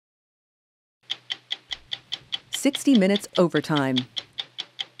60 Minutes Overtime.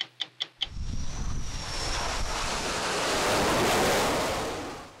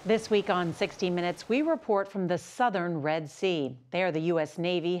 This week on 60 Minutes, we report from the southern Red Sea. There, the U.S.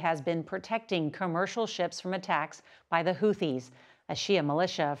 Navy has been protecting commercial ships from attacks by the Houthis, a Shia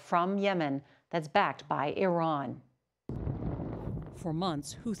militia from Yemen that's backed by Iran. For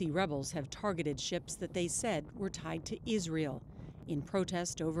months, Houthi rebels have targeted ships that they said were tied to Israel in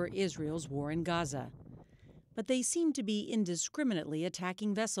protest over Israel's war in Gaza. But they seem to be indiscriminately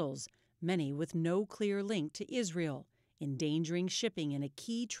attacking vessels, many with no clear link to Israel, endangering shipping in a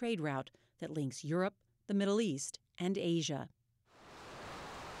key trade route that links Europe, the Middle East, and Asia.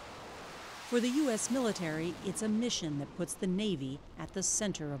 For the U.S. military, it's a mission that puts the Navy at the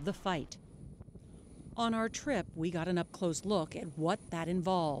center of the fight. On our trip, we got an up-close look at what that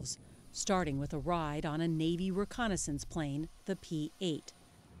involves, starting with a ride on a Navy reconnaissance plane, the P-8.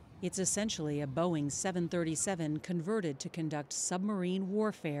 It's essentially a Boeing 737 converted to conduct submarine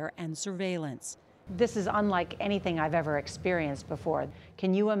warfare and surveillance. This is unlike anything I've ever experienced before.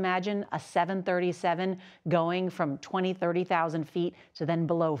 Can you imagine a 737 going from 30,000 feet to then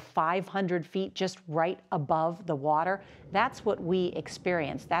below 500 feet just right above the water? That's what we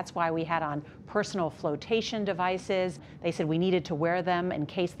experienced. That's why we had on personal flotation devices. They said we needed to wear them in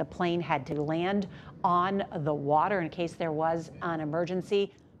case the plane had to land on the water, in case there was an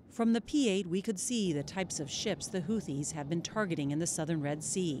emergency. From the P-8, we could see the types of ships the Houthis have been targeting in the southern Red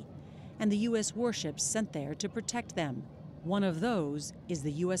Sea, and the U.S. warships sent there to protect them. One of those is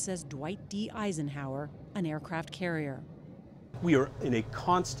the USS Dwight D. Eisenhower, an aircraft carrier. We are in a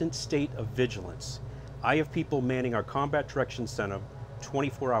constant state of vigilance. I have people manning our combat direction center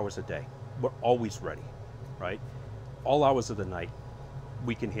 24 hours a day. We're always ready, right? All hours of the night,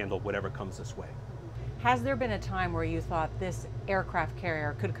 we can handle whatever comes this way. Has there been a time where you thought this aircraft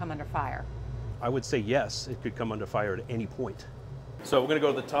carrier could come under fire? I would say yes, it could come under fire at any point. So we're going to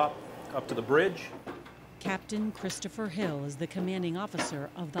go to the top, up to the bridge. Captain Christopher Hill is the commanding officer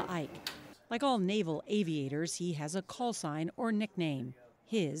of the Ike. Like all naval aviators, he has a call sign or nickname.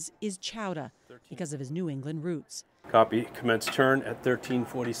 His is Chowda, because of his New England roots. Copy, commence turn at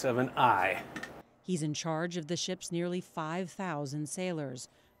 1347 I. He's in charge of the ship's nearly 5,000 sailors,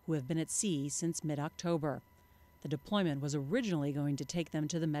 who have been at sea since mid-October. The deployment was originally going to take them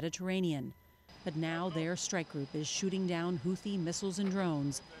to the Mediterranean, but now their strike group is shooting down Houthi missiles and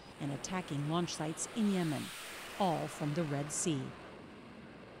drones and attacking launch sites in Yemen, all from the Red Sea.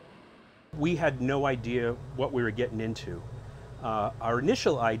 We had no idea what we were getting into. Our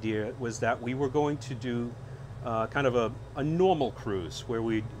initial idea was that we were going to do kind of a normal cruise where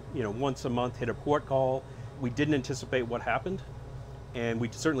we'd, once a month hit a port call. We didn't anticipate what happened, and we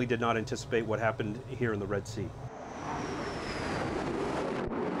certainly did not anticipate what happened here in the Red Sea.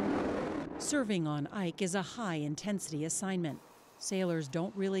 Serving on Ike is a high-intensity assignment. Sailors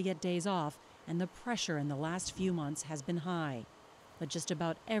don't really get days off, and the pressure in the last few months has been high. But just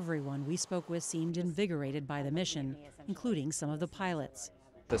about everyone we spoke with seemed invigorated by the mission, including some of the pilots.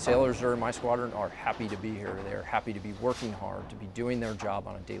 The sailors that are in my squadron are happy to be here. They're happy to be working hard, to be doing their job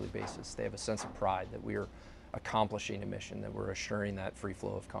on a daily basis. They have a sense of pride that we are accomplishing a mission, that we're assuring that free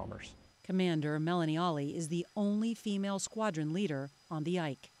flow of commerce. Commander Melanie Ollie is the only female squadron leader on the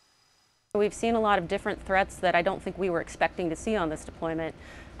Ike. We've seen a lot of different threats that I don't think we were expecting to see on this deployment,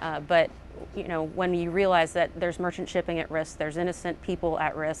 but when you realize that there's merchant shipping at risk, there's innocent people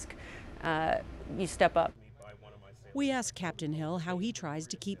at risk, you step up. We asked Captain Hill how he tries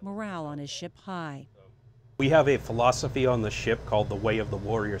to keep morale on his ship high. We have a philosophy on the ship called the Way of the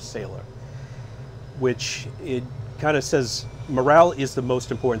Warrior Sailor, which it kind of says morale is the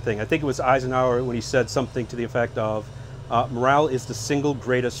most important thing. I think it was Eisenhower when he said something to the effect of, morale is the single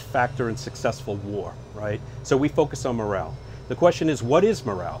greatest factor in successful war, right? So we focus on morale. The question is, what is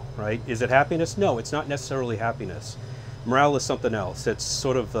morale, right? Is it happiness? No, it's not necessarily happiness. Morale is something else. It's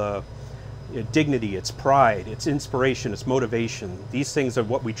sort of dignity, it's pride, it's inspiration, it's motivation. These things are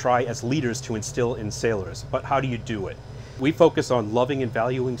what we try as leaders to instill in sailors. But how do you do it? We focus on loving and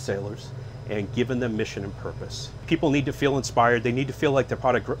valuing sailors and giving them mission and purpose. People need to feel inspired. They need to feel like they're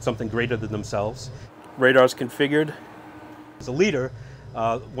part of something greater than themselves. Radar's configured. As a leader,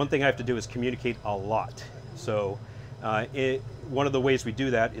 one thing I have to do is communicate a lot. So one of the ways we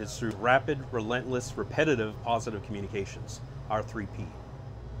do that is through rapid, relentless, repetitive, positive communications, R3P.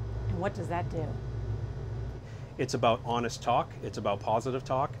 And what does that do? It's about honest talk. It's about positive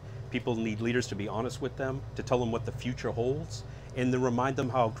talk. People need leaders to be honest with them, to tell them what the future holds, and then remind them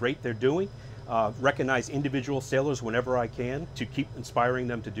how great they're doing. Recognize individual sailors whenever I can to keep inspiring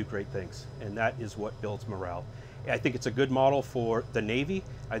them to do great things. And that is what builds morale. I think it's a good model for the Navy.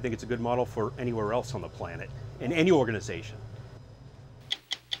 I think it's a good model for anywhere else on the planet, in any organization.